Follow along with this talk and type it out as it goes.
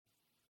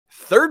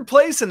Third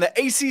place in the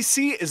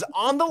ACC is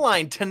on the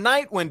line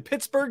tonight when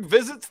Pittsburgh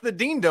visits the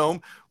Dean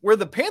Dome, where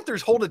the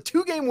Panthers hold a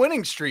 2-game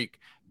winning streak.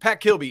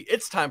 Pat Kilby,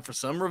 it's time for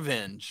some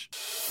revenge.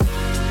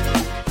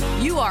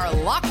 You are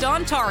Locked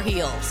On Tar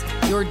Heels,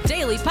 your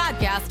daily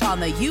podcast on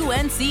the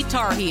UNC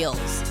Tar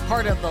Heels.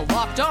 Part of the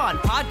Locked On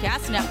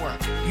Podcast Network,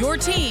 your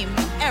team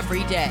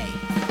every day.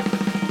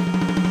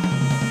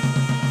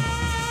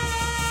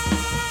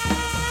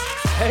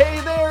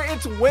 Hey there,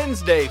 it's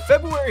Wednesday,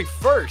 February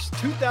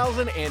 1st,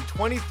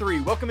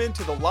 2023. Welcome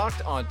into the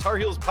Locked On Tar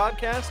Heels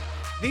podcast,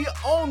 the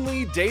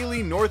only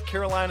daily North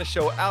Carolina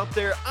show out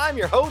there. I'm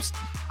your host,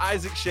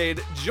 Isaac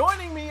Shade.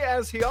 Joining me,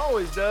 as he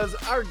always does,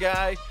 our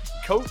guy,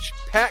 Coach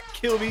Pat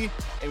Kilby.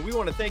 And we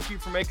want to thank you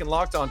for making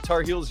Locked On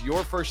Tar Heels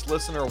your first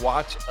listener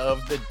watch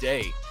of the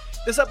day.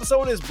 This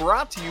episode is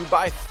brought to you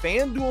by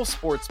FanDuel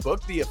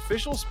Sportsbook, the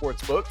official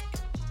sportsbook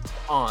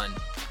on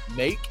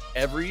Make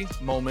Every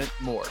Moment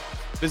More.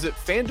 Visit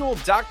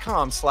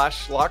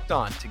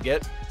FanDuel.com/LockedOn to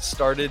get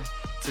started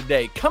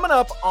today. Coming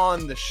up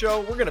on the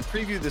show, we're going to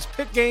preview this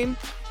Pitt game.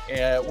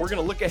 We're going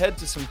to look ahead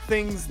to some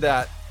things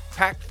that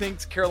Pack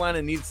thinks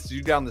Carolina needs to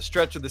do down the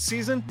stretch of the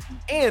season.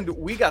 And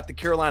we got the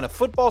Carolina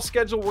football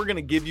schedule. We're going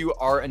to give you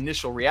our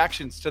initial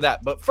reactions to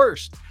that. But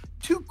first,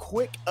 two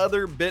quick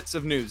other bits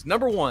of news.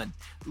 Number one,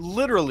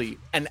 literally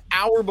an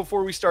hour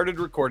before we started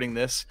recording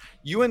this,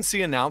 UNC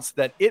announced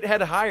that it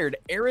had hired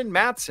Erin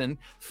Matson,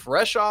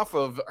 fresh off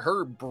of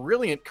her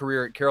brilliant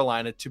career at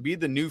Carolina, to be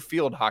the new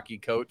field hockey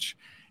coach.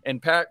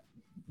 And Pat,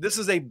 this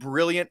is a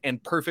brilliant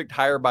and perfect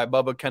hire by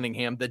Bubba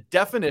Cunningham, the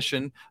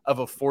definition of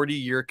a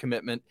 40-year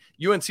commitment.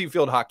 UNC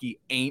field hockey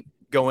ain't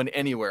going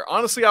anywhere.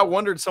 Honestly, I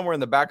wondered somewhere in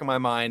the back of my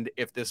mind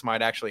if this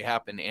might actually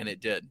happen, and it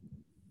did.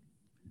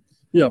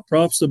 Yeah,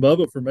 props to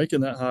Bubba for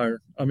making that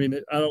hire. I mean,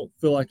 I don't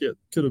feel like it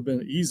could have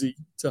been easy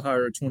to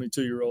hire a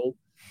 22-year-old.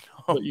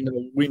 But,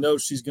 we know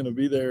she's going to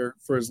be there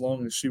for as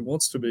long as she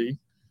wants to be,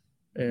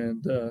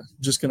 and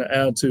just going to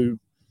add to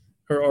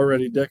her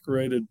already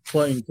decorated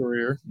playing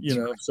career,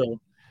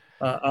 So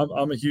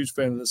I'm a huge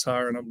fan of this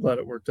hire, and I'm glad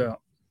it worked out.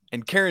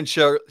 And Karen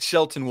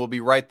Shelton will be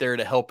right there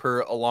to help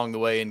her along the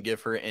way and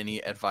give her any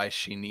advice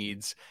she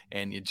needs,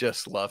 and you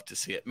just love to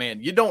see it.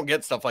 Man, you don't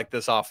get stuff like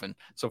this often.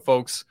 So,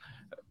 folks,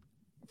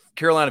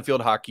 Carolina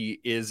field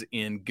hockey is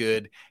in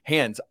good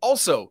hands.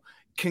 Also,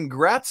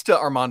 congrats to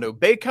Armando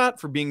Bacot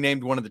for being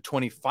named one of the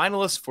 20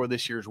 finalists for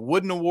this year's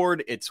Wooden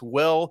Award. It's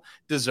well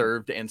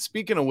deserved. And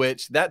speaking of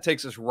which, that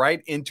takes us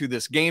right into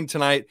this game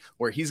tonight,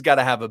 where he's got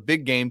to have a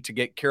big game to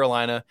get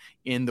Carolina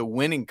in the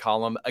winning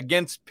column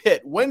against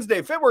Pitt.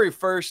 Wednesday, February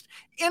 1st,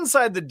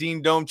 inside the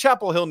Dean Dome,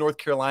 Chapel Hill, North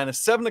Carolina,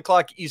 7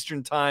 o'clock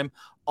Eastern time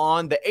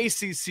on the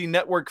ACC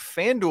network.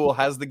 FanDuel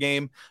has the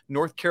game,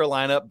 North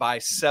Carolina by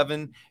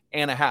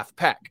 7.5.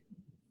 Pack.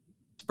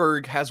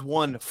 Pittsburgh has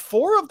won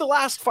 4 of the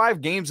last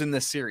 5 games in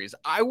this series.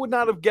 I would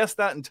not have guessed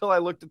that until I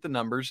looked at the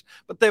numbers,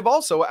 but they've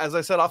also, as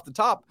I said off the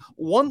top,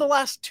 won the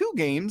last 2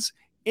 games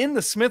in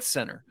the Smith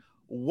Center.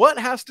 What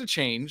has to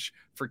change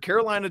for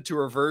Carolina to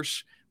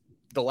reverse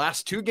the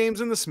last 2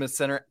 games in the Smith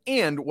Center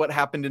and what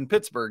happened in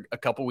Pittsburgh a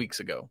couple weeks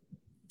ago?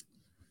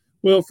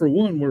 Well, for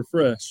one, we're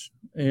fresh.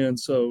 And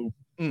so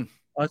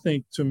I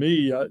think, to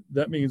me,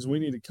 that means we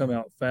need to come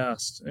out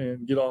fast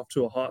and get off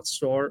to a hot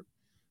start.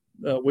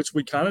 Which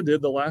we kind of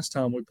did the last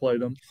time we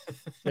played them.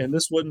 And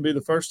this wouldn't be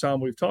the first time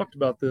we've talked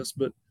about this,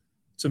 but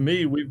to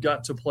me, we've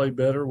got to play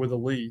better with a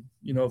lead.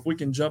 If we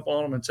can jump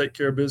on them and take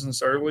care of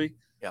business early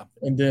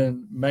and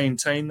then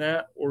maintain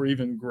that or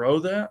even grow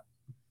that,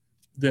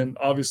 then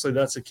obviously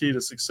that's a key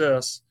to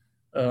success.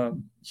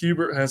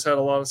 Hubert has had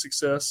a lot of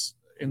success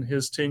in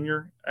his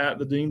tenure at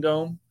the Dean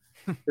Dome.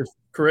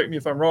 Correct me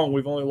if I'm wrong,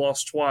 we've only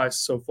lost twice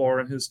so far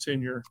in his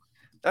tenure.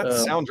 That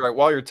sounds right.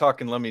 While you're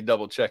talking, let me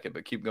double check it,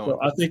 but keep going. Well,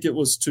 I think it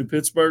was to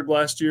Pittsburgh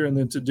last year and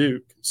then to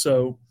Duke.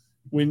 So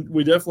we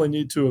definitely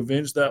need to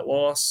avenge that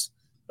loss.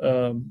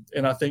 And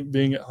I think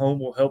being at home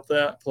will help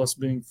that, plus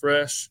being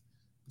fresh.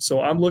 So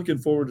I'm looking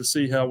forward to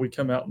see how we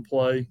come out and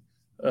play.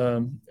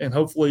 And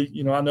hopefully,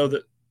 I know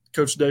that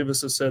Coach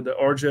Davis has said that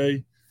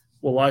RJ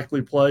will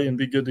likely play and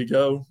be good to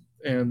go.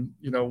 And,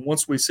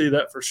 once we see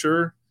that for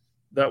sure,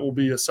 that will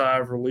be a sigh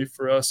of relief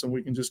for us and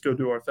we can just go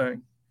do our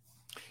thing.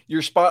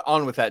 You're spot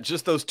on with that.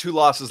 Just those 2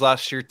 losses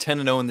last year,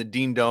 10-0 in the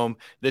Dean Dome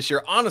this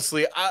year.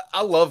 Honestly,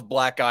 I love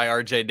black eye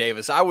RJ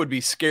Davis. I would be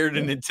scared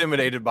and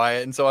intimidated by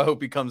it. And so I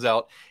hope he comes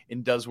out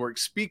and does work.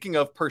 Speaking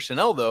of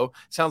personnel, though,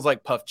 sounds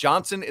like Puff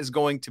Johnson is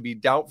going to be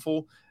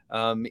doubtful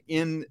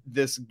in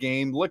this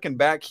game. Looking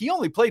back, he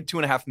only played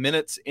 2.5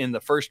 minutes in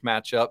the first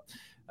matchup,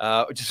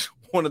 which is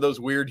one of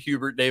those weird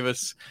Hubert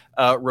Davis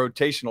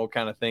rotational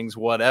kind of things,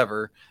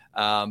 whatever.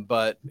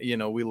 But,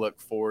 we look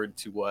forward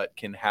to what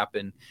can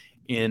happen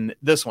in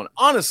this one.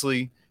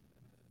 Honestly,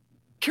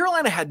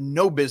 Carolina had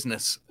no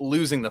business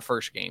losing the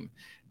first game.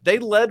 They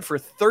led for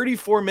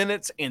 34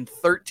 minutes and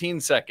 13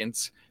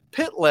 seconds.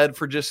 Pitt led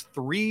for just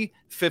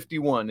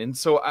 3:51. And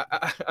so,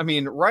 I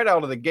mean, right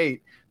out of the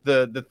gate,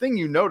 the thing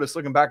you notice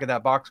looking back at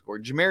that box score,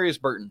 Jamarius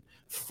Burton,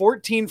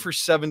 14 for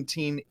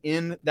 17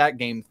 in that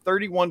game,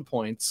 31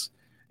 points.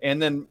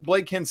 And then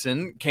Blake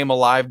Hinson came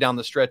alive down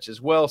the stretch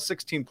as well.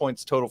 16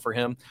 points total for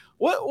him.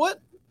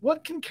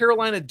 What can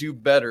Carolina do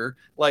better?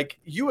 Like,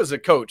 you as a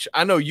coach,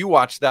 I know you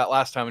watched that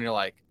last time and you're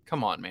like,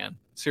 come on, man.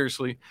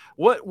 Seriously,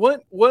 what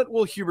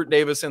will Hubert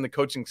Davis and the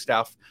coaching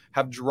staff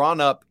have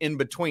drawn up in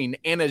between,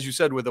 and as you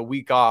said, with a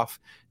week off,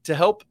 to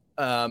help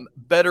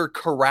better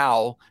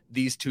corral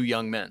these two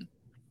young men?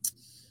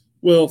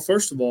 Well,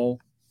 first of all,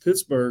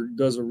 Pittsburgh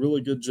does a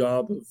really good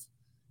job of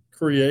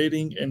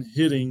creating and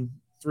hitting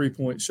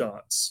 3-point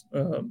shots.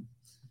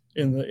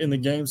 In the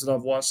games that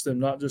I've watched them,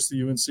 not just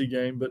the UNC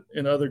game, but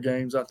in other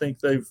games, I think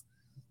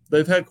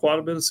they've had quite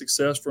a bit of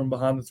success from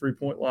behind the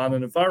 3-point line.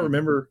 And if I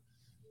remember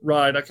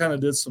right, I kind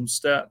of did some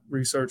stat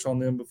research on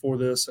them before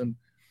this, and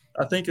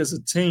I think as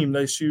a team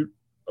they shoot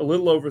a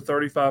little over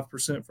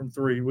 35% from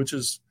three, which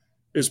is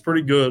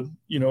pretty good,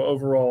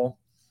 overall.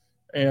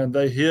 And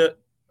they hit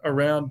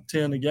around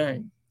 10 a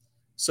game.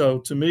 So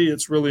to me,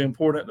 it's really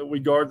important that we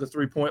guard the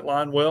 3-point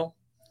line well,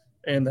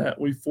 and that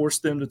we force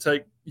them to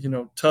take,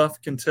 tough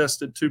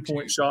contested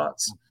 2-point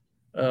shots.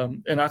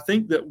 And I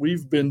think that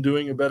we've been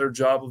doing a better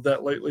job of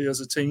that lately as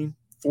a team,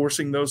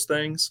 forcing those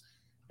things.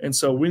 And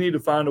so we need to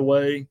find a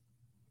way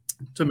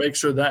to make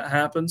sure that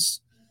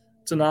happens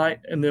tonight.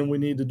 And then we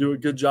need to do a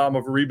good job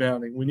of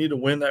rebounding. We need to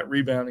win that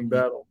rebounding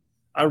battle.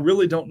 I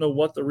really don't know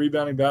what the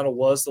rebounding battle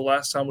was the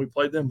last time we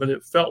played them, but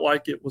it felt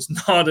like it was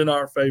not in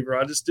our favor.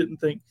 I just didn't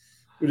think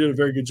we did a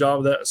very good job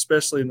of that,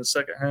 especially in the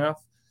second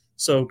half.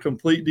 So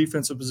complete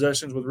defensive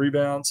possessions with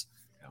rebounds,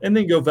 and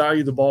then go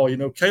value the ball.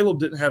 Caleb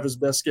didn't have his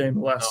best game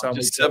the last time.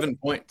 Just 7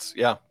 points.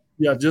 Yeah,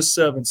 just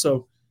 7.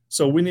 So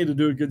we need to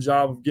do a good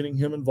job of getting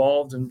him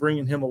involved and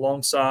bringing him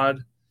alongside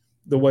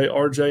the way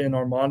RJ and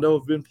Armando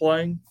have been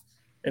playing.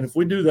 And if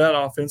we do that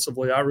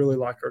offensively, I really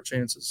like our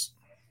chances.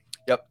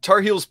 Yep. Tar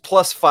Heels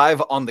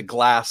 +5 on the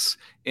glass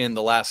in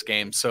the last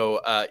game.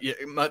 So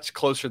much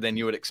closer than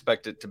you would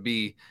expect it to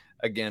be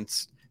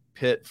against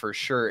Pitt for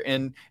sure.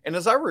 And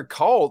as I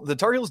recall, the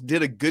Tar Heels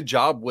did a good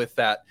job with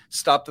that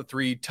stop the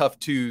three tough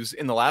twos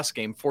in the last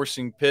game,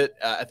 forcing Pitt,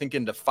 I think,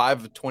 into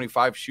 5 of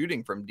 25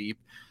 shooting from deep.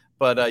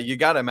 But you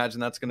got to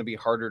imagine that's going to be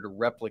harder to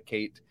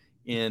replicate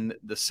in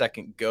the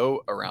second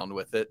go around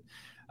with it.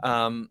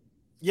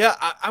 Yeah,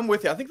 I'm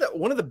with you. I think that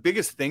one of the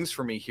biggest things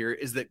for me here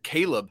is that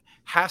Caleb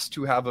has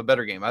to have a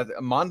better game.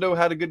 Mondo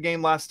had a good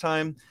game last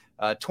time,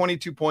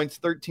 22 points,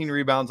 13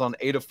 rebounds on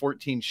 8 of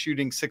 14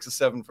 shooting, 6 of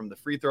 7 from the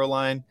free throw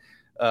line.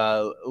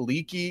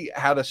 Leaky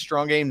had a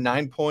strong game,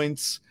 9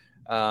 points.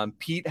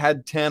 Pete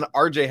had 10.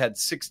 RJ had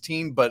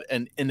 16, but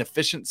an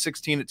inefficient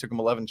 16. It took him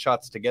 11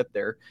 shots to get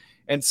there.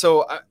 And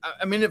so,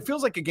 I mean, it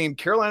feels like a game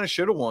Carolina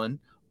should have won,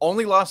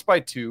 only lost by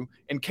 2,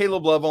 and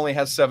Caleb Love only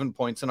has 7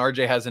 points, and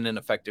RJ has an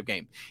ineffective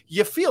game.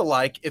 You feel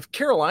like if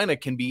Carolina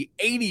can be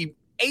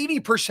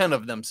 80%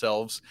 of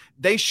themselves,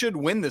 they should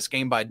win this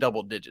game by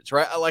double digits,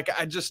 right? Like,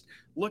 I just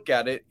look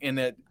at it,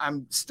 and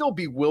I'm still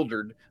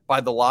bewildered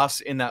by the loss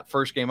in that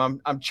first game.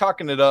 I'm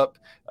chalking it up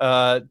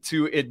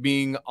to it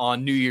being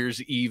on New Year's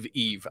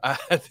Eve. I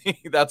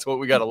think that's what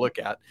we got to look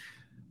at.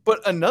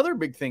 But another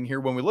big thing here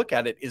when we look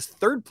at it is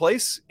third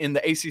place in the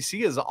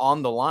ACC is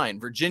on the line.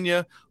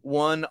 Virginia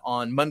won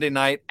on Monday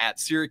night at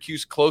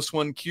Syracuse. Close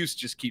one. Cuse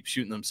just keeps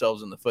shooting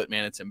themselves in the foot,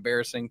 man. It's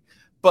embarrassing.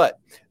 But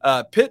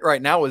Pitt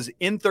right now is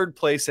in third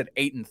place at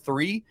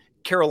 8-3.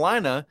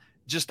 Carolina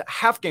just a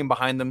half game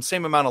behind them,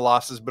 same amount of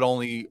losses, but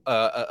only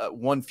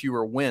one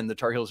fewer win. The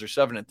Tar Heels are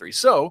 7-3.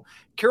 So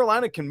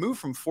Carolina can move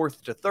from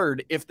 4th to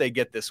 3rd if they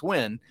get this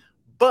win.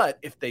 But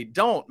if they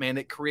don't, man,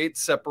 it creates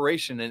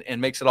separation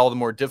and makes it all the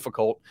more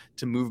difficult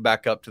to move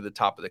back up to the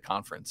top of the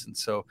conference. And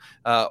so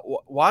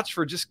watch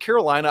for just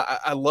Carolina.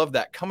 I love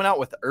that. Coming out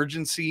with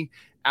urgency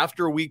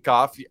after a week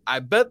off. I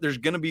bet there's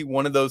going to be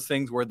one of those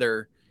things where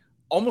they're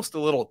almost a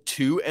little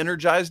too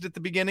energized at the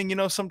beginning.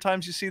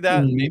 Sometimes you see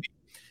that. Mm-hmm. Maybe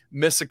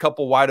miss a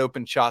couple wide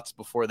open shots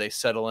before they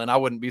settle in. I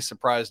wouldn't be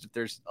surprised if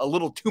there's a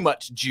little too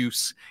much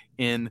juice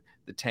in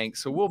the tank.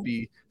 So we'll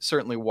be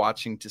certainly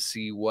watching to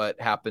see what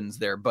happens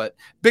there. But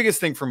biggest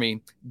thing for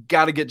me,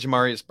 got to get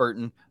Jamarius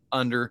Burton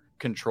under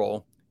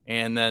control.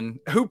 And then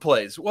who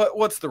plays?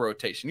 What's the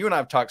rotation? You and I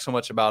have talked so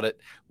much about it.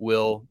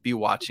 We'll be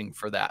watching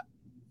for that.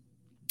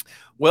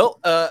 Well,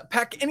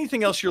 Pack,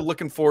 anything else you're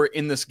looking for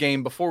in this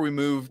game before we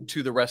move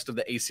to the rest of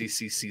the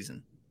ACC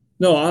season?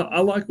 No, I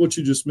like what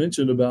you just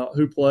mentioned about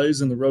who plays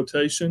in the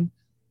rotation.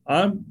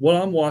 What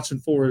I'm watching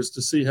for is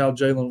to see how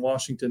Jalen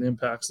Washington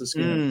impacts this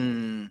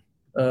game.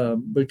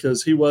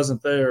 Because he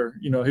wasn't there,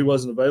 he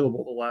wasn't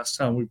available the last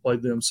time we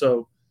played them.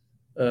 So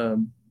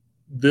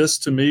this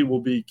to me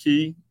will be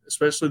key,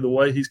 especially the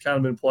way he's kind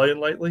of been playing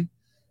lately.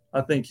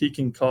 I think he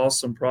can cause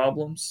some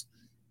problems.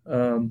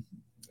 And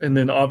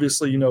then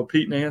obviously,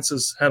 Pete Nance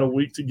has had a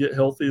week to get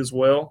healthy as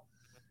well.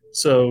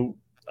 So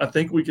I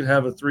think we could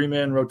have a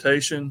 3-man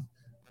rotation.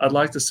 I'd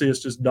like to see us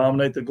just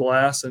dominate the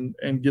glass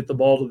and get the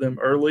ball to them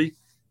early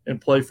and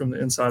play from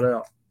the inside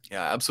out.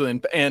 Yeah,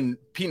 absolutely. And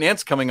Pete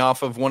Nance coming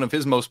off of one of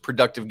his most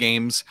productive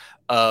games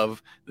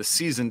of the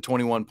season,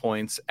 21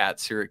 points at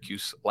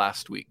Syracuse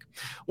last week.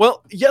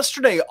 Well,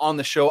 yesterday on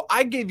the show,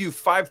 I gave you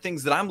 5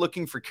 things that I'm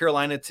looking for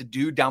Carolina to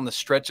do down the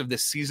stretch of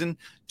this season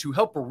to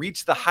help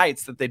reach the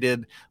heights that they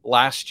did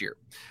last year.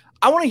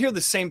 I want to hear the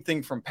same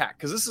thing from Pat,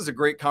 because this is a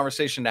great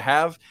conversation to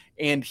have.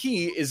 And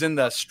he is in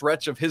the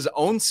stretch of his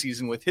own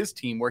season with his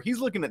team where he's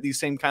looking at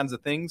these same kinds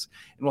of things,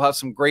 and we'll have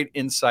some great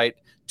insight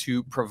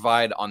to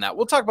provide on that.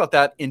 We'll talk about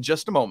that in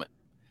just a moment.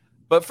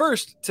 But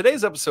first,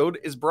 today's episode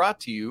is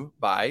brought to you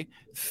by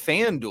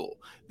FanDuel.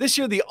 This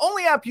year, the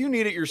only app you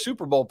need at your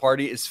Super Bowl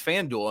party is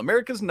FanDuel,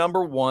 America's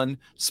 #1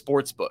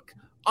 sportsbook.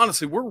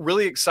 Honestly, we're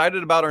really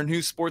excited about our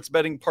new sports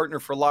betting partner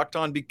for Locked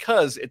On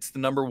because it's the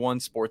 #1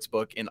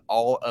 sportsbook in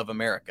all of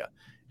America.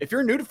 If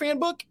you're new to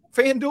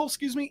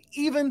FanDuel,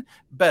 even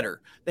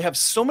better. They have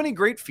so many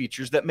great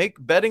features that make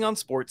betting on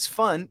sports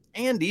fun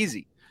and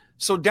easy.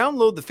 So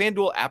download the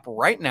FanDuel app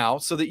right now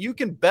so that you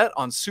can bet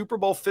on Super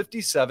Bowl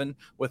 57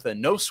 with a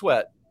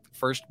no-sweat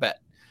first bet.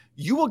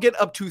 You will get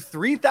up to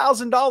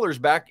 $3,000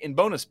 back in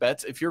bonus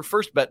bets if your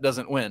first bet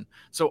doesn't win.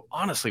 So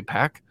honestly,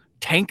 Pack,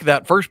 tank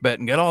that first bet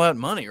and get all that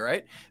money,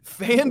 right?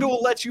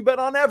 FanDuel lets you bet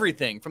on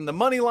everything from the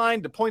money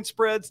line to point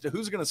spreads to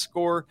who's going to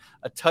score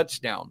a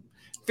touchdown.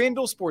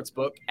 FanDuel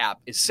Sportsbook app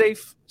is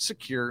safe,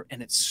 secure,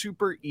 and it's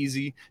super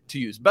easy to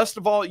use. Best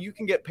of all, you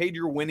can get paid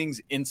your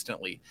winnings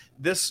instantly.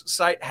 This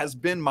site has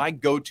been my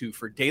go-to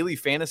for daily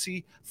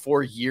fantasy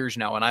for years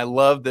now, and I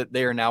love that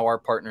they are now our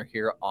partner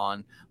here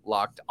on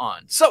Locked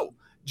On. So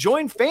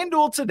join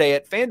FanDuel today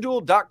at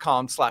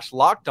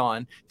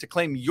FanDuel.com/LockedOn to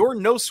claim your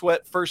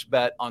no-sweat first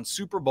bet on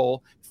Super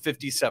Bowl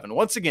 57.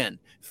 Once again,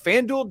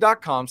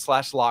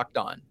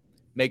 FanDuel.com/LockedOn.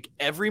 Make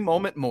every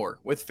moment more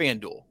with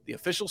FanDuel, the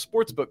official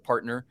sportsbook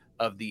partner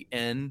of the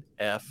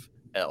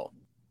NFL.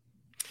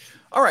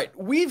 All right,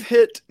 we've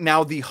hit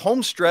now the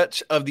home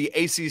stretch of the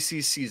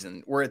ACC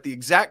season. We're at the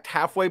exact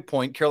halfway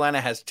point. Carolina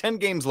has 10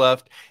 games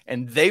left,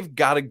 and they've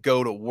got to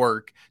go to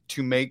work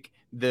to make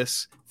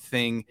this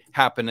thing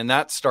happen. And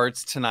that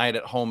starts tonight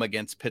at home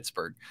against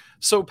Pittsburgh.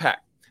 So,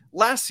 Pat,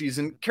 last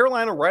season,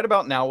 Carolina right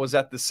about now was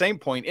at the same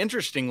point.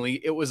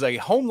 Interestingly, it was a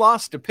home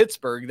loss to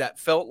Pittsburgh that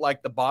felt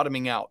like the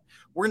bottoming out.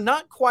 We're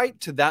not quite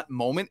to that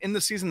moment in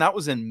the season. That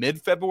was in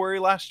mid-February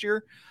last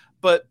year.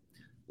 But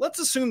let's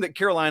assume that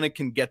Carolina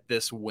can get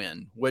this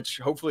win, which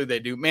hopefully they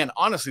do. Man,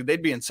 honestly,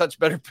 they'd be in such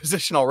better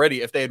position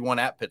already if they had won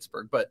at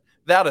Pittsburgh. But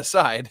that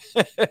aside,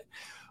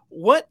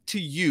 what to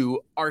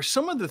you are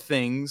some of the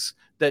things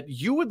that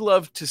you would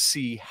love to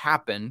see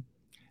happen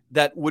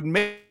that would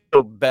make it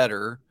feel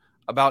better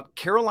about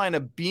Carolina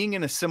being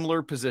in a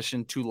similar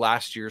position to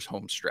last year's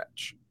home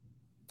stretch?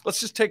 Let's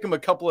just take them a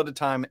couple at a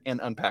time and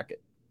unpack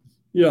it.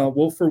 Yeah,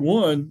 well, for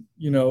one,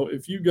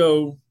 if you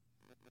go,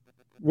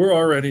 we're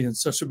already in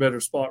such a better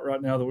spot right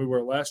now than we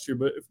were last year.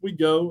 But if we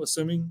go,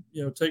 assuming,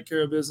 take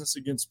care of business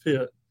against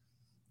Pitt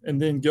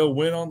and then go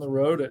win on the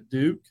road at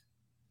Duke,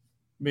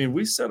 I mean,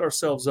 we set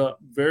ourselves up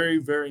very,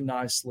 very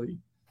nicely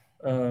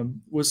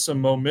with some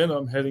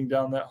momentum heading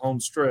down that home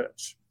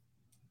stretch.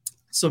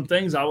 Some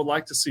things I would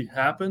like to see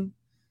happen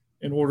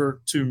in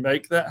order to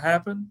make that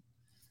happen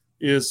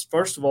is,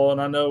 first of all,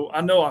 and I know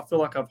I feel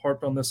like I've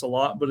harped on this a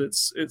lot, but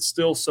it's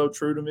still so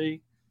true to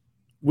me.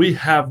 We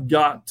have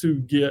got to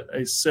get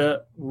a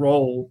set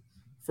role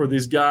for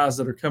these guys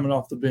that are coming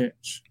off the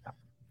bench.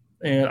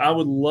 And I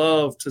would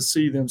love to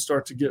see them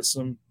start to get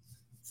some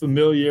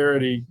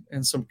familiarity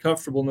and some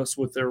comfortableness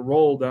with their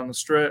role down the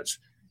stretch.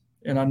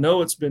 And I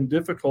know it's been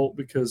difficult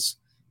because,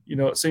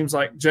 it seems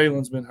like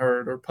Jalen's been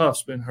hurt or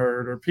Puff's been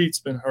hurt or Pete's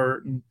been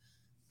hurt. And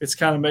it's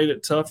kind of made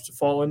it tough to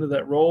fall into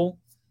that role.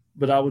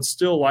 But I would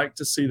still like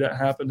to see that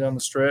happen down the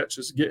stretch,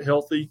 is get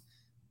healthy,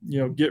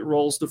 get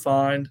roles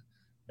defined.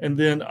 And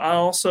then I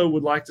also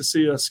would like to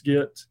see us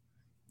get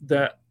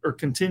that or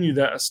continue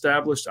that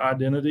established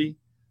identity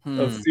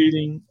of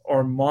feeding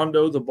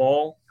Armando the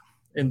ball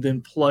and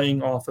then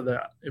playing off of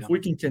that. If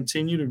we can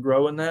continue to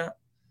grow in that,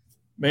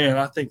 man,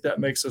 I think that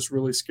makes us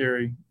really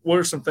scary. What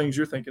are some things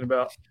you're thinking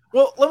about?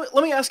 Well,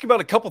 let me ask you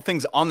about a couple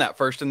things on that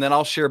first, and then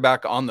I'll share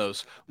back on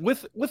those.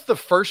 With the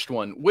first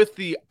one, with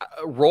the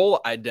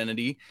role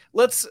identity,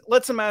 let's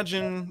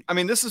imagine, I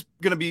mean, this is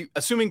going to be,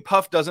 assuming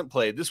Puff doesn't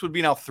play, this would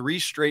be now 3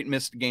 straight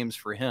missed games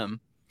for him.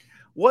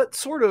 What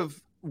sort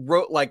of,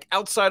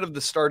 outside of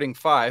the starting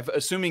 5,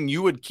 assuming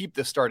you would keep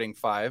the starting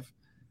 5,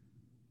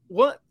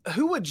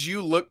 who would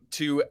you look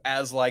to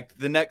as like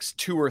the next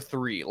 2 or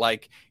 3?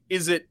 Like,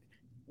 is it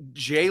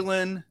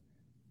Jalen,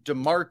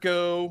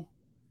 DeMarco,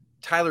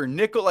 Tyler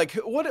Nickel? Like,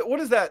 what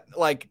is that,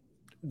 like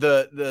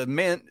the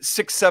man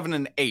 6, 7,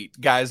 and 8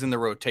 guys in the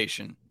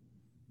rotation?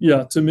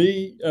 Yeah, to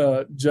me,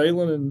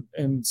 Jalen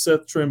and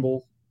Seth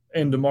Trimble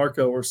and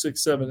DeMarco are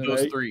 6, 7, and 8.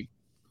 Those 3.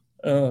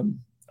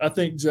 I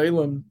think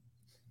Jalen,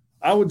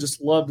 I would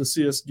just love to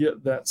see us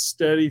get that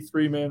steady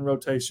 3-man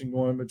rotation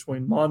going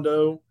between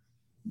Mondo,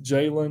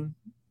 Jalen,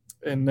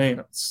 and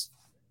Nance.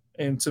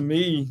 And to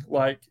me,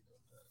 like,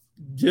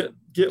 get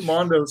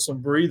Mondo some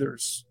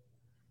breathers,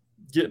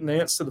 get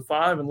Nance to the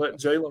 5, and let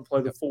Jalen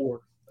play the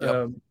 4.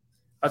 Yep.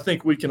 I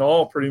think we can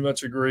all pretty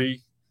much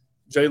agree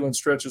Jalen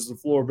stretches the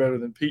floor better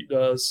than Pete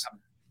does,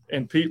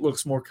 and Pete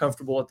looks more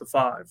comfortable at the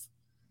 5.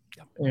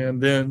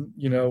 And then,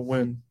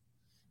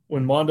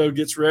 when Mondo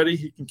gets ready,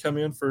 he can come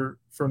in for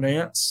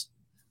Nance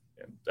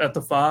at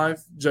the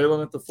 5,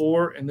 Jalen at the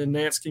 4, and then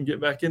Nance can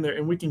get back in there,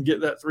 and we can get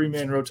that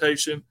 3-man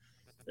rotation.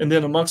 And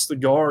then amongst the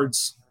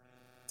guards,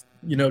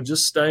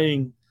 just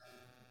staying,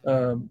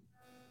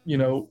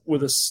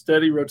 with a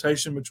steady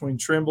rotation between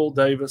Trimble,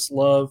 Davis,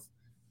 Love,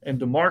 and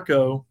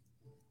DeMarco,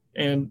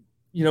 and,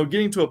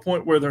 getting to a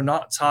point where they're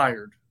not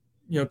tired.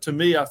 To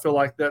me, I feel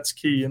like that's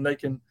key, and they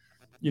can,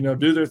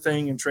 do their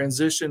thing in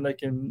transition. They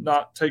can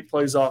not take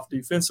plays off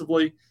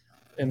defensively,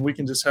 and we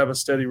can just have a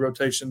steady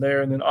rotation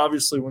there. And then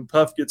obviously when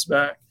Puff gets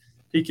back,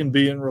 he can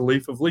be in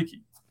relief of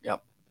Leaky.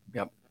 Yep.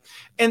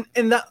 And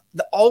that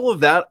all of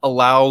that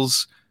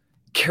allows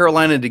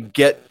Carolina to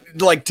get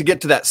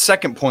to that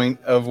second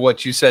point of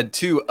what you said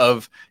too,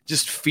 of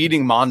just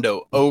feeding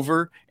Mondo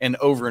over and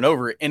over and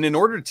over. And in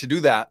order to do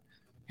that,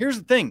 here's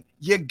the thing,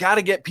 you got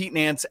to get Pete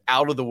Nance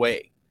out of the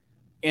way.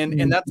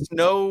 And that's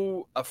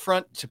no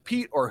affront to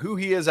Pete or who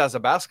he is as a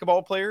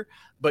basketball player.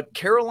 But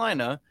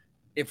Carolina,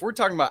 if we're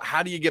talking about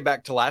how do you get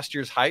back to last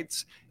year's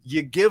heights,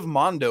 you give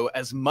Mondo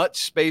as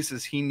much space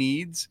as he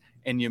needs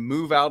and you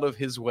move out of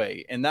his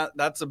way. And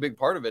that's a big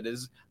part of it.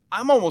 Is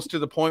I'm almost to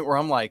the point where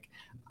I'm like,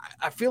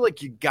 I feel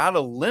like you got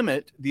to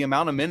limit the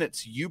amount of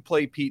minutes you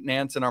play Pete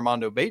Nance and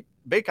Armando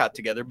Bacot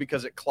together,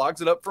 because it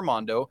clogs it up for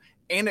Mondo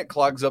and it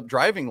clogs up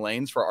driving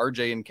lanes for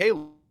RJ and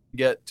Caleb to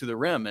get to the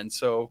rim. And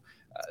so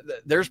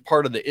there's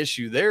part of the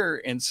issue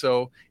there. And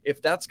so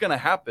if that's going to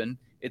happen,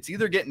 it's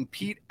either getting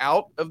Pete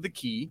out of the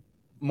key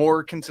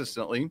more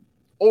consistently,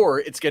 or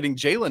it's getting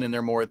Jalen in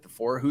there more at the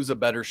 4, who's a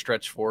better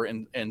stretch 4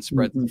 and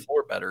spreads the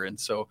floor better. And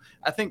so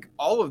I think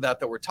all of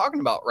that we're talking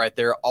about right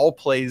there all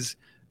plays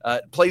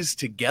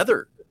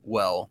together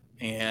well.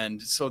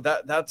 And so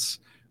that's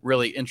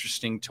really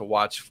interesting to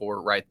watch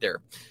for right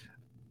there.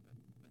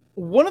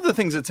 One of the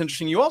things that's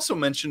interesting, you also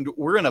mentioned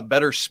we're in a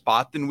better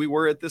spot than we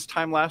were at this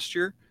time last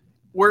year,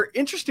 where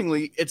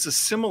interestingly, it's a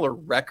similar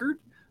record,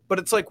 but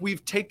it's like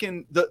we've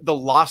taken the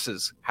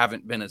losses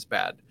haven't been as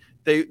bad.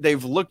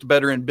 They've looked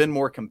better and been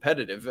more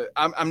competitive.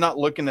 I'm not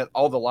looking at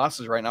all the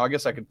losses right now. I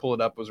guess I could pull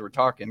it up as we're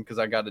talking because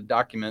I got a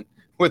document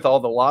with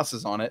all the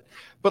losses on it.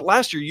 But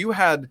last year you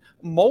had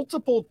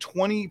multiple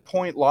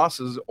 20-point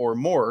losses or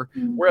more,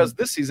 whereas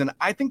this season,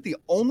 I think the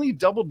only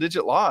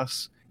double-digit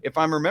loss, if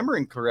I'm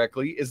remembering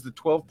correctly, is the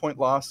 12-point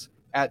loss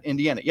at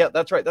Indiana. Yeah,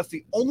 that's right. That's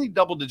the only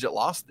double-digit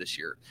loss this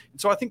year. And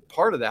so I think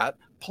part of that,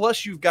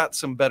 plus you've got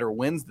some better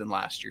wins than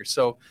last year.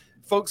 So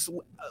folks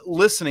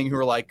listening who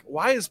are like,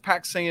 why is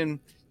Pack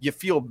saying you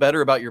feel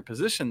better about your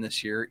position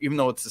this year, even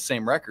though it's the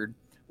same record?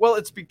 Well,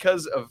 it's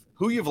because of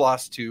who you've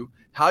lost to,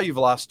 how you've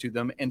lost to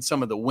them, and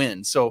some of the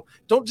wins. So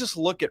don't just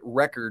look at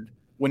record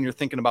when you're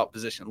thinking about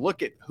position.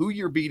 Look at who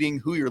you're beating,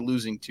 who you're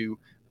losing to.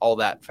 All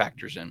that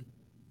factors in.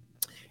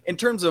 In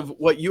terms of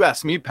what you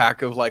asked me,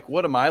 Pack, of like,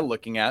 what am I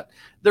looking at?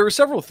 There were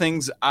several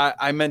things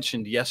I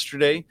mentioned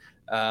yesterday,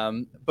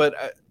 but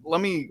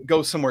let me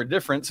go somewhere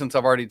different since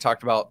I've already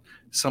talked about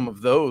some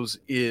of those.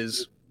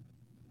 Very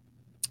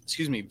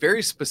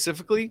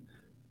specifically,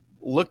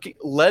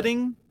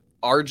 letting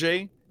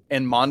RJ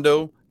and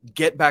Mondo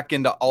get back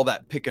into all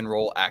that pick and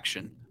roll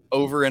action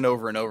over and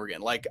over and over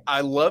again. Like,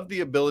 I love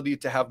the ability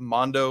to have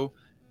Mondo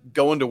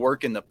go into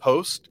work in the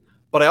post,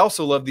 but I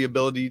also love the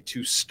ability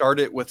to start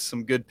it with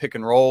some good pick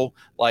and roll,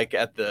 like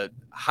at the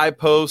high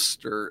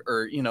post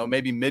or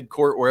maybe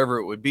mid-court, wherever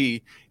it would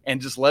be,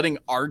 and just letting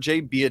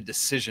RJ be a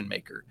decision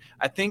maker.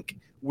 I think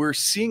we're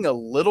seeing a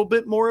little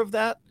bit more of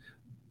that,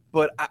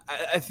 but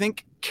I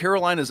think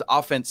Carolina's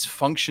offense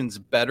functions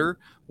better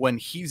when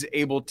he's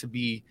able to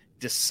be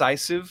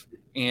decisive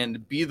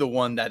and be the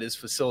one that is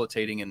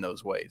facilitating in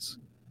those ways.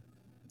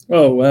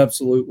 Oh,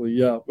 absolutely.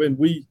 Yeah. And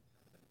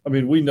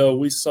we know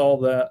we saw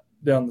that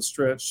down the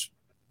stretch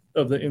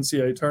of the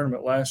NCAA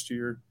tournament last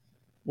year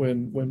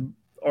when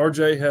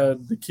RJ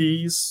had the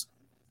keys.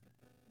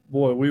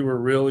 Boy, we were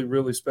really,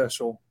 really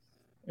special.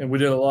 And we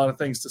did a lot of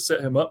things to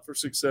set him up for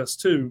success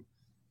too.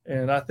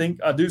 And I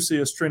think I do see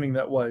us trending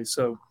that way.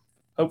 So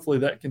hopefully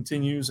that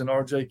continues and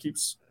RJ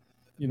keeps,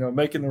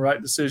 making the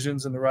right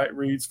decisions and the right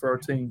reads for our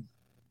team.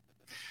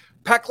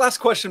 Pack, last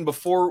question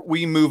before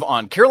we move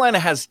on. Carolina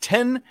has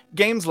 10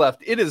 games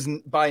left. It is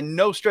by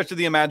no stretch of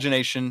the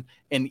imagination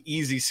an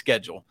easy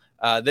schedule.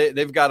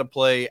 They've got to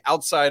play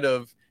outside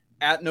of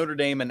at Notre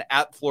Dame and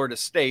at Florida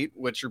State,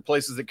 which are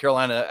places that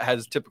Carolina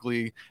has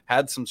typically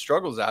had some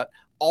struggles at.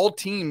 All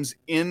teams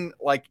in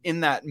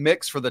that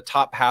mix for the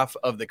top half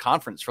of the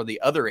conference for the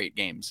other 8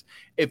 games.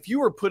 If you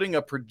were putting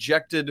a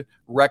projected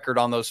record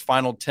on those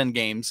final 10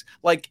 games,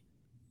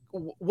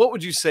 what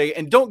would you say?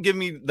 And don't give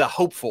me the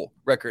hopeful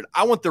record.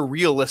 I want the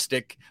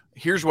realistic,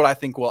 here's what I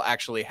think will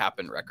actually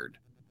happen record.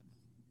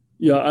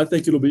 Yeah, I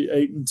think it'll be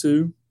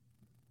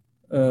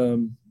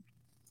 8-2.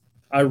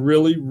 I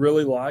really,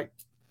 really like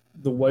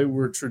the way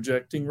we're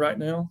trajecting right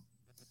now.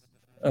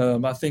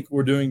 I think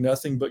we're doing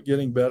nothing but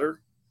getting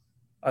better.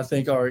 I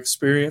think our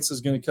experience is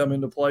going to come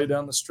into play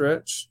down the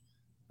stretch.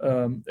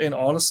 And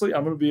honestly,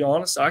 I'm going to be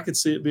honest, I could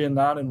see it being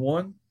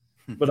 9-1,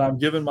 but I'm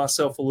giving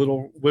myself a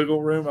little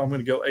wiggle room. I'm going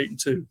to go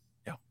 8-2.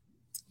 Yeah.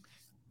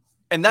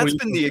 And that's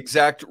been the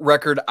exact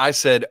record I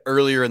said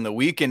earlier in the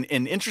week. And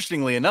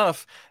interestingly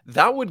enough,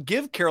 that would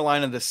give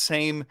Carolina the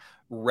same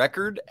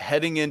record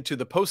heading into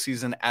the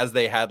postseason as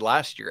they had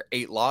last year,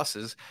 8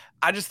 losses.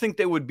 I just think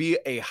they would be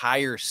a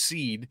higher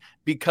seed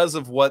because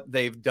of what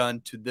they've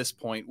done to this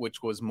point,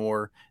 which was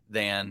more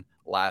than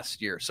last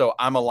year. So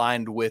I'm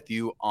aligned with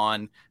you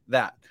on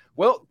that.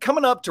 Well,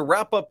 coming up to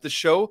wrap up the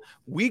show,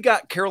 we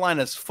got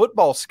Carolina's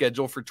football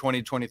schedule for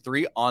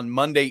 2023 on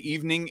Monday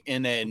evening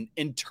in an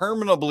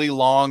interminably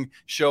long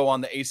show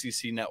on the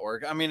ACC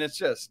network. I mean, it's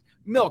just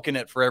milking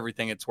it for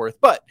everything it's worth.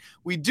 But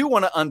we do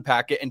want to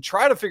unpack it and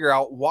try to figure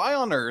out why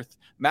on earth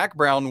Mack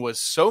Brown was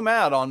so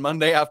mad on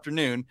Monday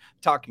afternoon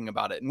talking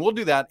about it. And we'll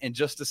do that in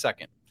just a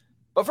second.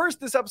 But first,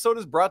 this episode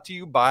is brought to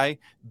you by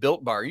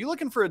Built Bar. Are you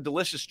looking for a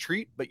delicious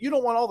treat, but you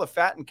don't want all the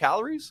fat and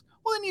calories?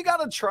 Well, then you got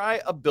to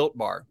try a Built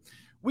Bar.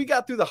 We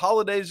got through the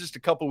holidays just a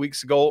couple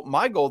weeks ago.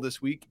 My goal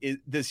this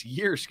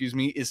year,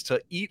 is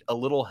to eat a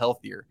little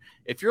healthier.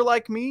 If you're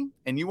like me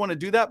and you want to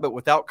do that, but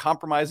without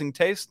compromising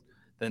taste,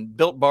 then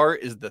Built Bar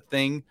is the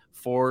thing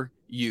for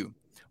you.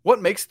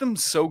 What makes them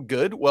so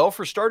good? Well,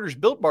 for starters,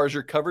 Built Bars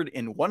are covered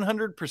in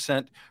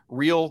 100%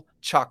 real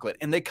chocolate,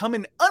 and they come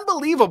in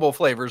unbelievable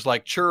flavors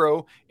like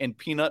churro and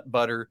peanut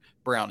butter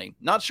brownie.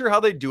 Not sure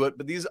how they do it,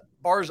 but these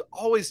bars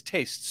always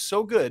taste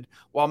so good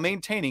while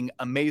maintaining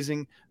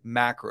amazing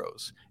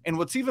macros. And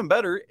what's even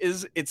better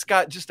is it's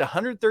got just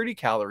 130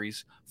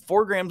 calories,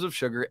 4 grams of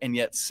sugar, and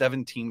yet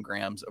 17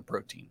 grams of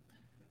protein.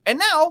 And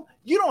now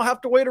you don't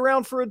have to wait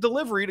around for a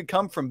delivery to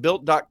come from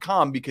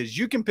Built.com because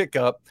you can pick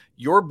up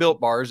your Built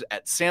Bars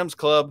at Sam's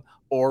Club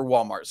or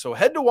Walmart. So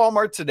head to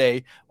Walmart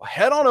today,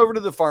 head on over to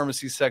the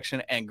pharmacy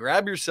section and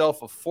grab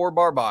yourself a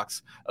 4-bar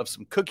box of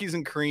some cookies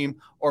and cream,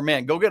 or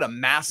man, go get a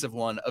massive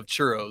one of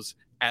churros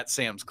at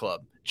Sam's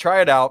Club.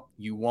 Try it out.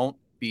 You won't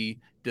be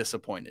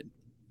disappointed.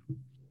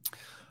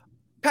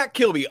 Pat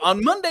Kilby,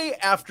 on Monday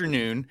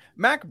afternoon,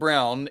 Mack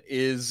Brown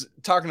is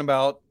talking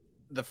about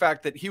the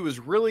fact that he was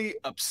really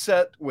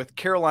upset with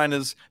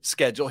Carolina's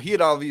schedule. He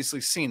had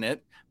obviously seen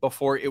it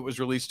before it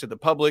was released to the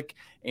public,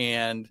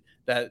 and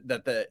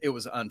that it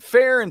was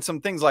unfair and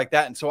some things like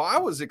that. And so I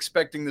was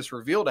expecting this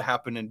reveal to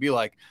happen and be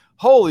like,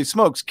 holy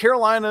smokes,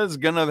 Carolina is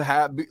going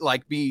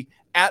to be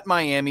at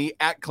Miami,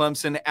 at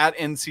Clemson, at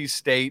NC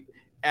State,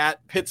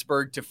 at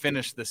Pittsburgh to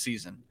finish the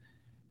season.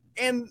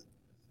 And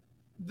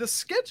the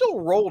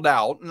schedule rolled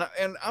out,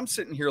 and I'm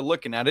sitting here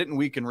looking at it, and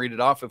we can read it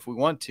off if we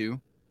want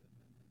to.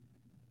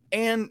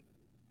 And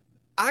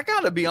I got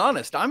to be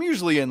honest, I'm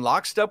usually in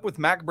lockstep with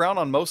Mack Brown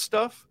on most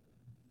stuff.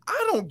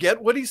 I don't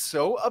get what he's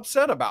so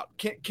upset about.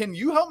 Can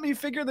you help me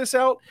figure this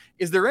out?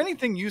 Is there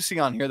anything you see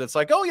on here that's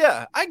like, oh,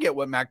 yeah, I get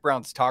what Mack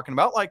Brown's talking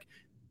about? Like,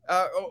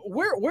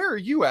 where are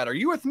you at? Are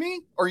you with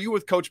me or are you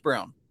with Coach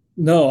Brown?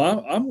 No,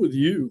 I'm with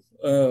you.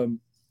 And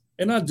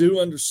I do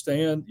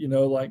understand,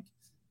 like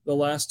the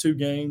last 2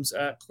 games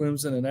at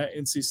Clemson and at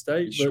NC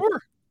State.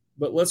 Sure.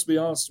 But let's be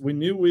honest, we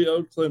knew we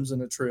owed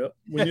Clemson a trip.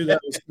 We knew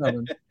that was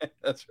coming.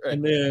 That's right.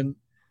 And then,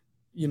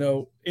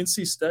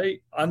 NC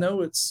State, I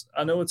know it's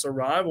a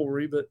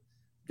rivalry, but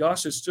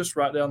gosh, it's just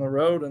right down the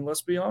road. And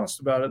let's be honest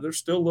about it, they're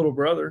still little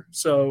brother.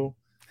 So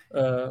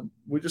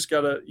we just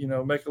got to,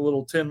 make a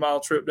little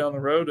 10-mile trip down the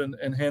road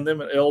and hand them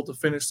an L to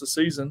finish the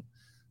season.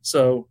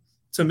 So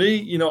to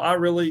me, I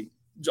really,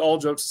 all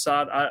jokes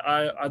aside,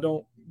 I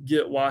don't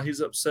get why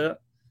he's upset.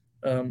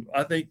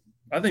 I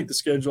think the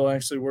schedule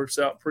actually works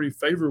out pretty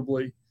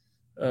favorably,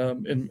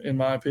 in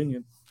my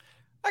opinion.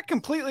 I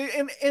completely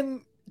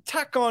and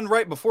tack on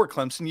right before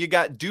Clemson, you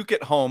got Duke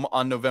at home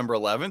on November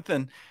 11th,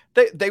 and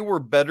they were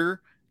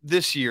better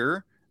this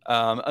year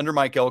under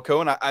Mike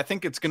Elko, and I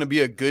think it's going to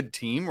be a good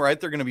team, right?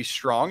 They're going to be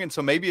strong, and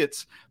so maybe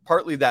it's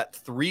partly that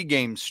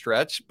 3-game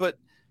stretch, but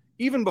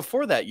even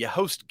before that, you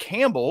host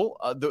Campbell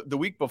the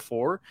week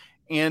before,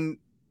 and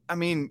I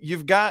mean,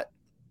 you've got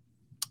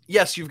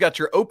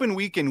your open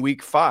week in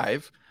week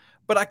 5.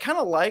 But I kind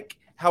of like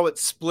how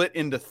it's split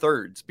into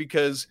thirds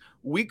because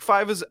week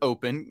 5 is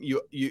open.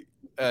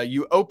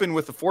 You open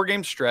with a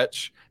 4-game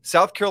stretch,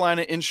 South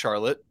Carolina in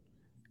Charlotte,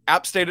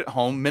 App State at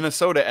home,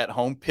 Minnesota at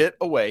home, Pitt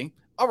away.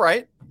 All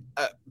right.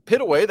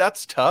 Pitt away,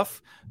 that's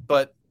tough.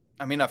 But,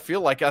 I mean, I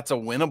feel like that's a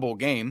winnable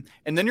game.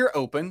 And then you're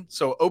open.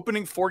 So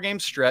opening 4-game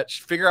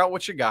stretch, figure out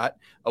what you got,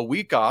 a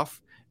week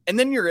off. And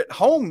then you're at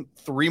home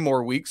 3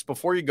 more weeks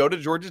before you go to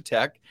Georgia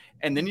Tech.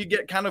 And then you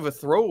get kind of a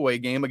throwaway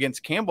game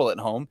against Campbell at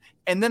home.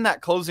 And then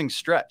that closing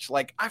stretch.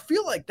 Like, I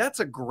feel like that's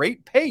a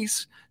great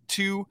pace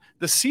to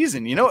the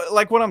season.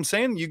 Like what I'm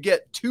saying, you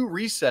get 2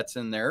 resets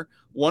in there,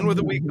 one with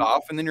a week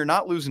off, and then you're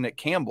not losing at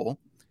Campbell.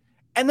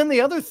 And then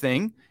the other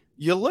thing,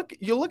 you look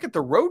at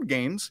the road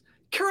games.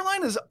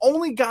 Carolina's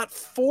only got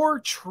 4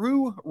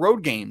 true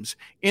road games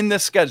in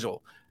this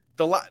schedule.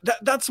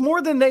 That's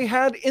more than they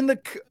had in the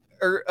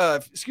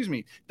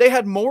they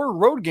had more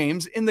road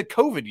games in the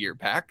COVID year,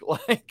 Pack.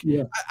 Like,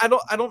 yeah. I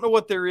don't know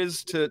what there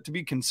is to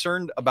be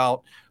concerned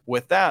about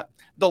with that.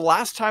 The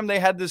last time they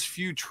had this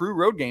few true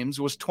road games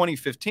was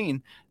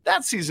 2015.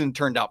 That season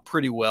turned out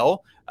pretty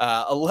well,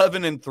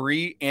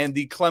 11-3, and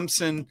the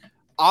Clemson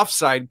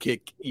offside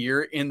kick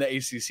year in the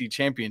ACC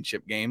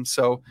championship game.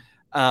 So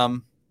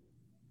I'm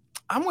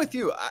with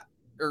you.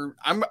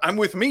 I'm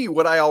with me,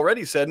 what I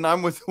already said, and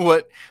I'm with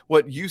what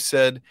you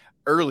said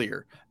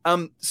earlier.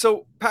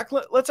 So Pac,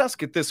 let's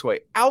ask it this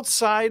way.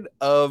 Outside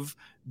of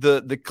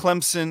the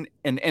Clemson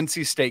and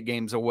NC State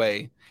games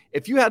away,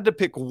 if you had to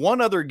pick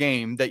one other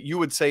game that you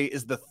would say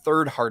is the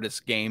third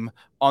hardest game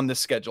on the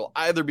schedule,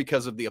 either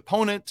because of the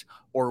opponent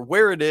or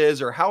where it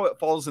is or how it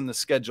falls in the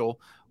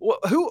schedule,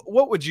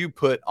 what would you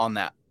put on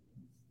that?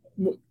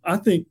 I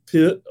think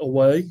Pitt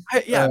away.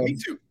 Me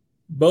too.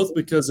 Both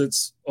because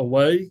it's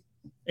away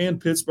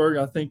and Pittsburgh.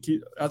 I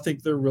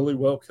think they're really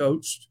well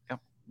coached. Yeah.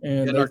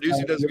 And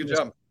Narduzzi does a good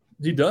job.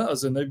 He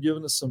does, and they've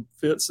given us some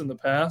fits in the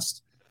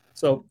past.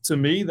 So to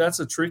me, that's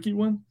a tricky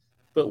one.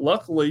 But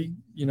luckily,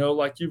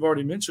 like you've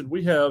already mentioned,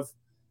 we have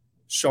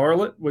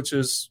Charlotte, which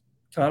is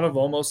kind of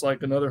almost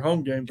like another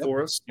home game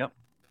for us. Yep.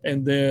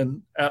 And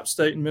then App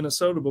State and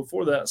Minnesota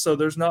before that. So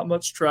there's not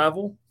much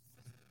travel.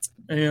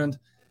 And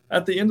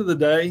at the end of the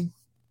day,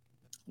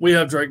 we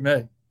have Drake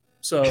May.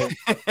 So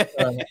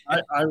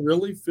I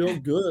really feel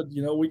good.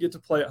 We get to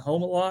play at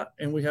home a lot,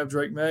 and we have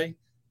Drake May.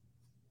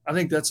 I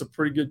think that's a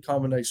pretty good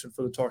combination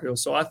for the Tar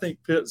Heels. So I think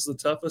Pitt's the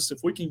toughest. If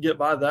we can get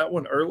by that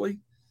one early,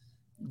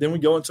 then we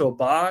go into a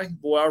bye.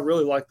 Boy, I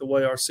really like the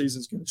way our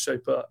season's going to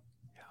shape up.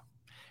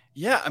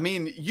 Yeah, I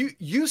mean,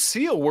 you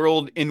see a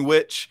world in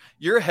which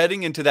you're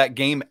heading into that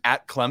game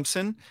at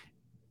Clemson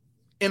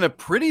in a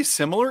pretty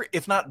similar,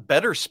 if not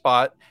better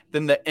spot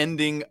than the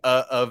ending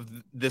of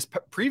this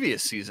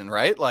previous season,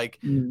 right? Like,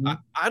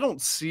 I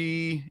don't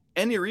see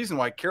any reason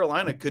why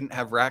Carolina couldn't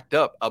have racked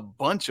up a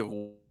bunch of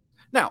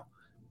 – now,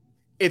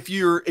 if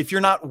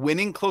you're not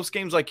winning close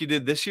games like you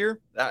did this year,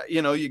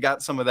 you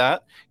got some of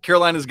that.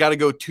 Carolina's got to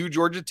go to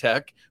Georgia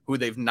Tech, who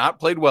they've not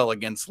played well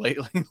against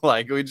lately.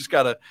 Like, we just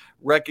got to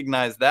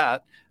recognize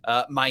that.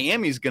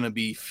 Miami's going to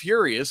be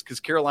furious because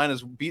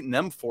Carolina's beaten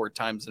them 4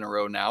 times in a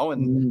row now.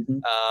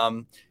 And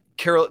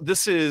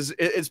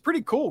it's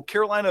pretty cool.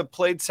 Carolina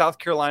played South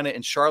Carolina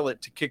and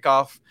Charlotte to kick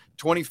off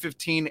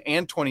 2015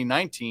 and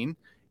 2019.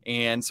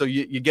 And so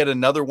you get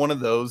another one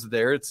of those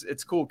there.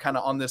 It's cool, kind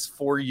of on this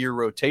 4-year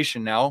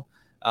rotation now.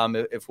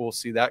 If we'll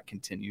see that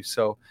continue.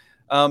 So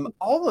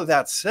all of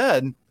that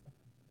said,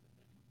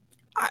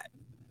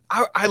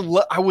 I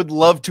would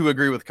love to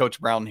agree with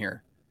Coach Brown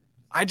here.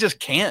 I just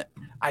can't.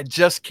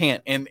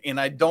 And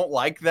I don't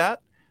like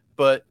that,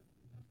 but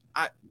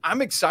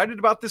I'm excited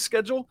about this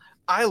schedule.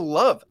 I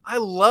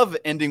love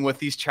ending with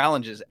these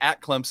challenges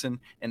at Clemson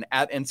and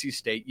at NC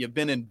State. You've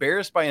been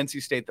embarrassed by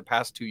NC State the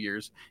past 2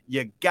 years.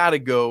 You got to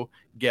go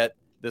get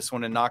this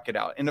one and knock it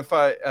out. And if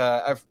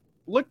I've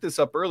looked this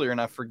up earlier and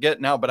I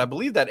forget now, but I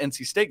believe that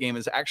NC State game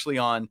is actually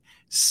on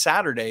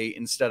Saturday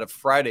instead of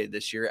Friday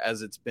this year,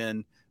 as it's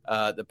been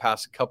the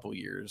past couple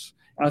years.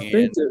 I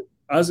think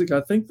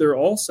they're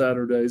all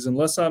Saturdays,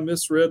 unless I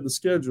misread the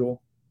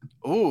schedule.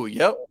 Oh,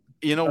 yep.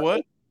 You know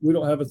what? We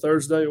don't have a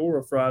Thursday or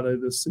a Friday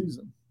this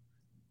season.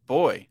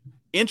 Boy,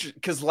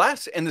 because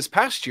this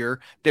past year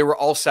they were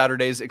all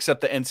Saturdays except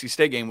the NC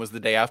State game was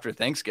the day after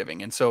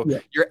Thanksgiving, and so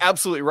You're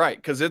absolutely right,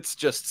 because it's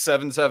just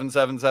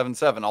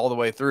 7-7-7-7-7 all the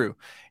way through.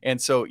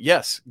 And so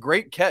yes,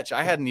 great catch.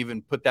 I hadn't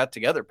even put that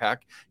together,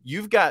 Pac.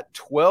 You've got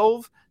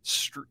 12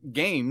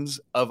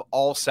 games of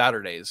all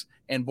Saturdays,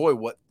 and boy,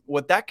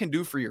 what that can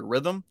do for your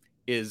rhythm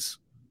is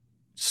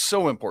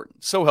so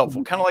important, so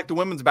helpful. Kind of like the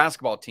women's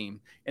basketball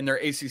team in their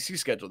ACC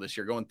schedule this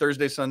year, going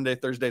Thursday,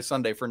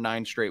 Sunday for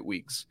 9 straight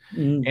weeks.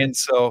 And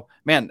so,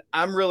 man,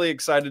 I'm really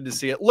excited to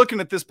see it.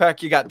 Looking at this,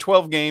 Pack, you got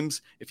 12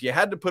 games. If you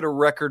had to put a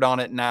record on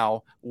it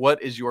now,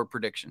 what is your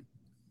prediction?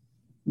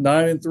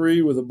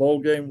 9-3 with a bowl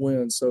game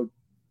win. So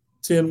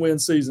 10-win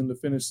season to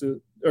finish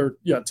it,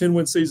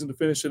 10-win season to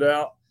finish it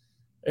out.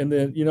 And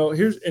then,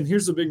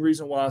 here's the big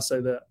reason why I say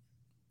that.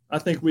 I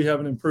think we have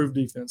an improved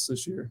defense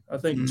this year. I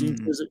think Gene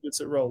Chizik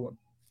gets it rolling.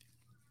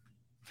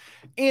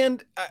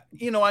 And,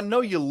 I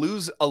know you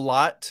lose a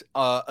lot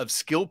of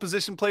skill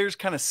position players,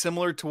 kind of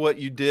similar to what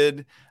you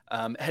did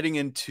heading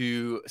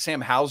into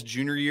Sam Howell's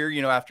junior year,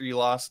 after you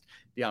lost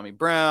De'Ami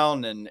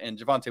Brown and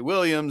Javonte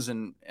Williams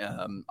and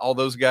all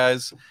those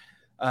guys.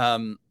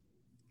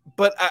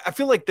 But I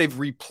feel like they've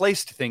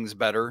replaced things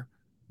better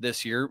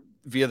this year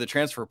via the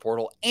transfer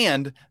portal,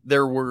 and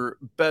there were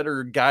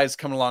better guys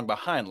coming along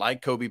behind,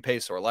 like Kobe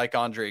Pace or like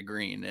Andre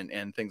Green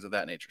and things of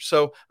that nature.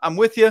 So I'm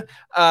with you.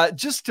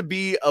 Just to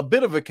be a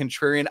bit of a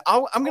contrarian,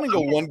 I'm going to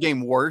go one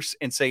game worse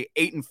and say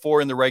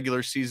 8-4 in the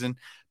regular season,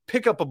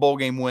 pick up a bowl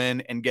game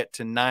win and get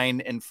to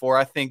 9-4.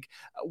 I think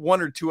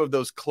 1 or 2 of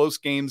those close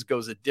games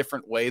goes a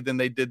different way than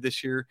they did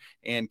this year,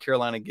 and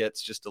Carolina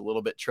gets just a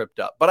little bit tripped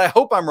up. But I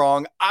hope I'm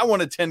wrong. I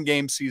want a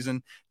 10-game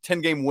season,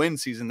 10-game win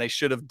season. They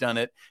should have done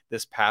it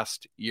this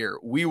past year.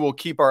 We will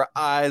keep our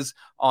eyes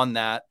on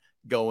that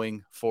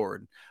going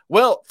forward.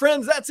 Well,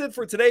 friends, that's it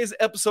for today's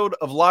episode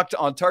of Locked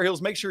on Tar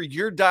Heels. Make sure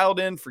you're dialed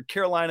in for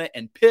Carolina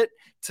and Pitt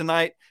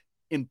tonight.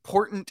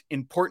 Important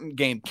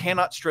game.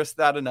 Cannot stress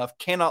that enough.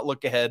 Cannot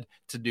look ahead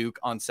to Duke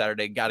on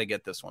Saturday. Got to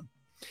get this one.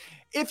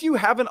 If you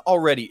haven't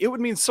already, it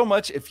would mean so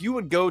much if you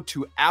would go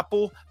to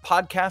Apple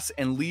Podcasts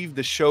and leave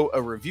the show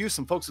a review.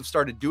 Some folks have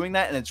started doing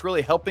that, and it's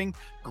really helping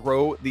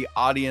grow the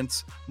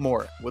audience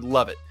more. Would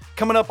love it.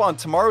 Coming up on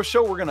tomorrow's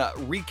show, we're going to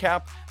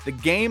recap the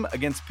game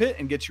against Pitt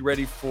and get you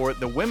ready for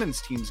the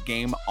women's team's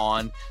game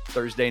on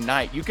Thursday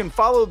night. You can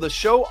follow the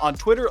show on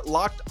Twitter,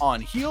 Locked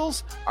on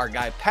Heels, our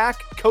guy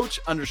Pack,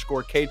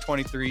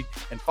 Coach_K23,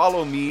 and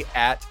follow me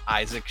at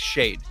Isaac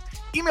Shade.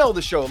 Email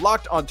the show,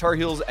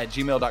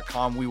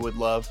 lockedontarheels@gmail.com. We would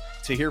love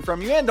to hear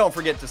from you. And don't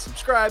forget to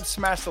subscribe,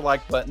 smash the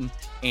like button,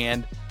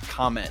 and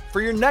comment.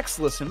 For your next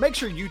listen, make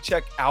sure you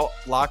check out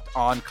Locked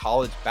on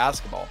College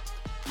Basketball.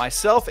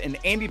 Myself and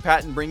Andy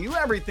Patton bring you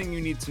everything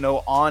you need to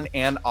know on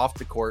and off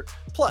the court,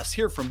 plus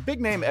hear from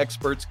big-name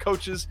experts,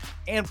 coaches,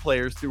 and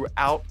players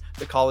throughout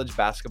the college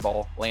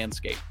basketball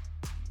landscape.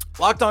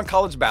 Locked on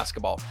College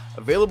Basketball,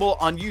 available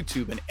on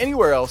YouTube and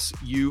anywhere else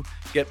you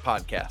get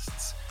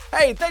podcasts.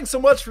 Hey, thanks so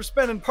much for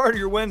spending part of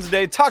your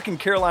Wednesday talking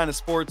Carolina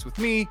sports with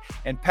me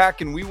and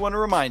Pack, and we want to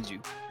remind you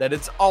that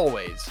it's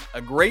always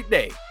a great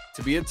day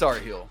to be a Tar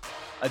Heel.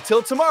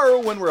 Until tomorrow,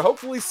 when we're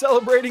hopefully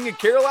celebrating a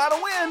Carolina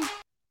win.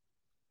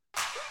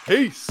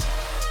 Peace.